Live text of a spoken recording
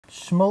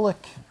Smulek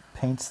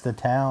paints the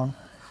town.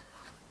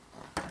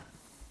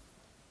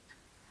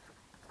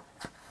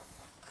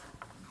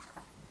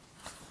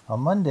 On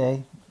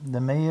Monday,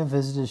 the mayor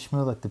visited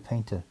Smulek the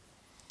painter.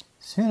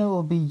 Soon it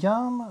will be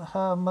Yom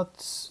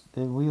HaMatz,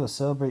 and we will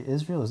celebrate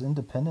Israel's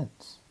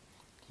independence.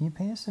 Can you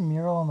paint us a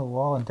mural on the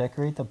wall and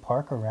decorate the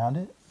park around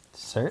it?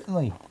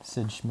 Certainly,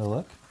 said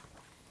Smulek.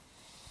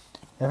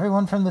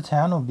 Everyone from the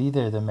town will be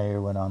there, the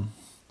mayor went on.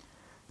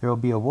 There will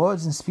be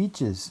awards and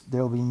speeches.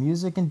 There will be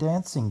music and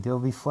dancing. There will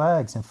be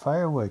flags and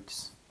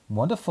fireworks.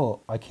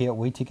 Wonderful. I can't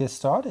wait to get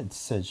started,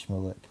 said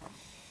Smulek.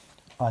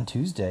 On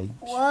Tuesday,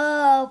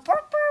 Whoa.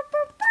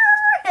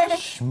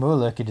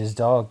 Smulek and his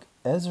dog,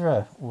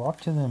 Ezra,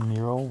 walked to the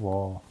mural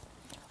wall.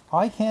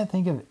 I can't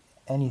think of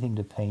anything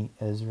to paint,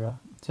 Ezra.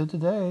 So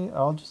today,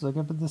 I'll just look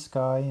up at the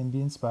sky and be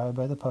inspired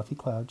by the puffy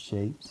cloud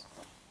shapes.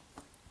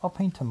 I'll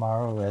paint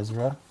tomorrow,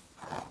 Ezra.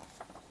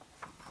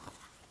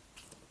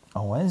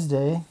 On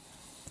Wednesday,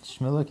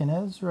 Smulek and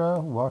Ezra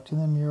walked to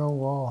the mural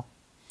wall.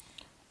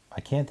 I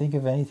can't think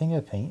of anything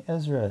to paint,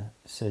 Ezra,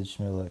 said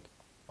Smulek.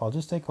 I'll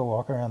just take a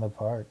walk around the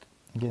park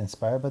and get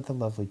inspired by the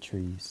lovely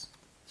trees.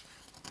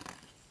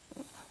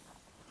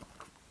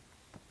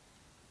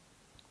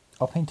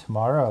 I'll paint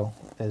tomorrow,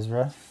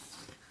 Ezra.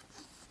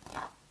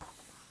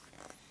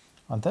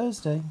 On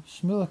Thursday,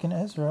 Smulek and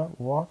Ezra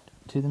walked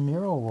to the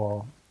mural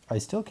wall. I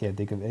still can't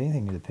think of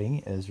anything to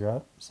paint,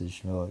 Ezra, said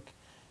Smulek.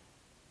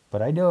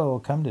 But I know it will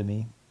come to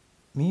me.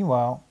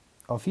 Meanwhile,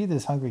 I'll feed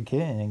this hungry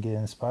kitten and get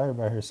inspired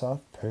by her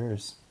soft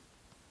purrs.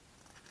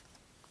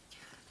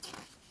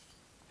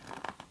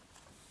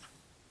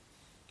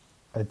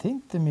 I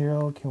think the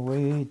mural can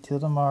wait till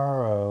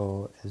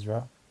tomorrow,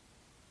 Ezra.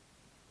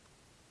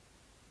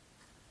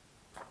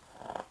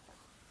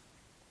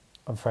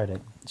 On Friday,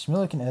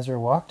 Smulek and Ezra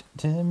walked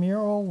to the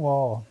mural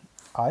wall.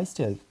 I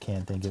still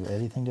can't think of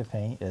anything to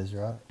paint,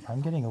 Ezra.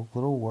 I'm getting a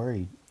little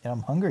worried, and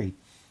I'm hungry.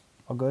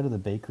 I'll go to the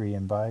bakery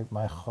and buy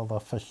my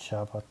challah for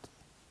Shabbat.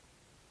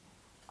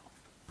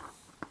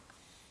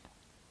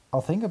 I'll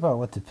think about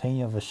what to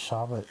paint over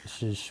Shabbat,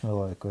 said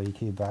Smulek when he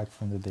came back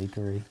from the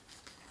bakery.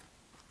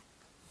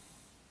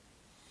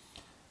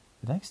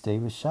 The next day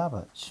was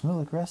Shabbat.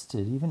 Smulek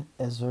rested. Even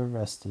Ezra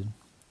rested.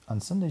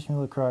 On Sunday,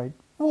 Smulek cried,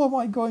 What am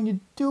I going to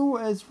do,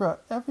 Ezra?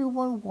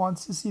 Everyone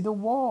wants to see the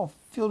wall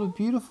filled with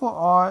beautiful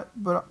art,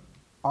 but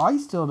I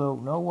still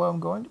don't know what I'm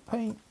going to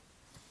paint.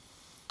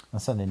 On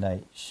Sunday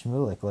night,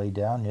 Smulek lay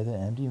down near the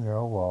empty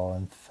mural wall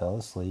and fell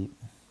asleep.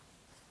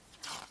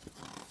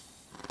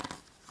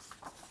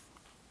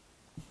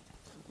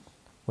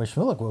 When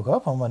Smulek woke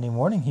up on Monday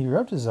morning, he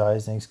rubbed his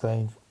eyes and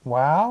exclaimed,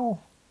 Wow!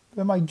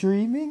 Am I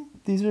dreaming?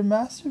 These are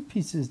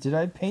masterpieces. Did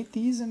I paint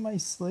these in my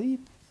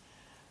sleep?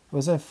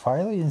 Was I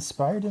finally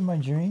inspired in my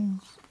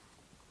dreams?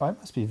 I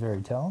must be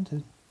very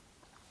talented.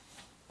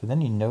 But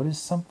then he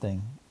noticed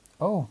something.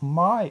 Oh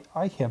my,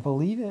 I can't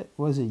believe it.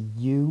 Was it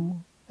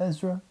you,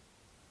 Ezra?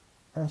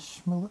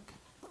 Asked Smulek.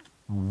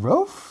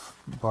 Roof,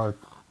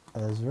 barked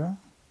Ezra.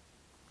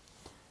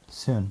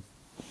 Soon,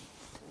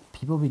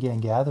 people began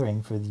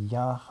gathering for the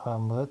Yom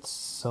HaMatz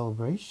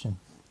celebration.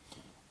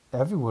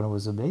 Everyone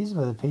was amazed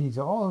by the paintings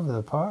all over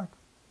the park.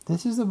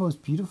 This is the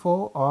most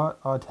beautiful art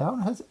our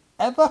town has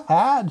ever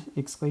had,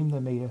 exclaimed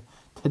the mayor.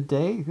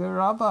 Today,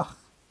 Rabbah.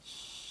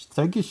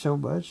 Thank you so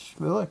much,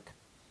 Smulek.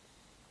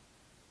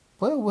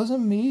 Well, it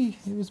wasn't me.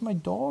 It was my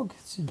dog,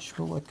 said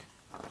Smulek.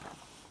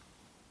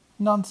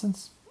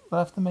 Nonsense,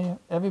 laughed the mayor.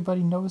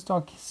 Everybody knows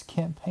dogs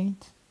can't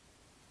paint.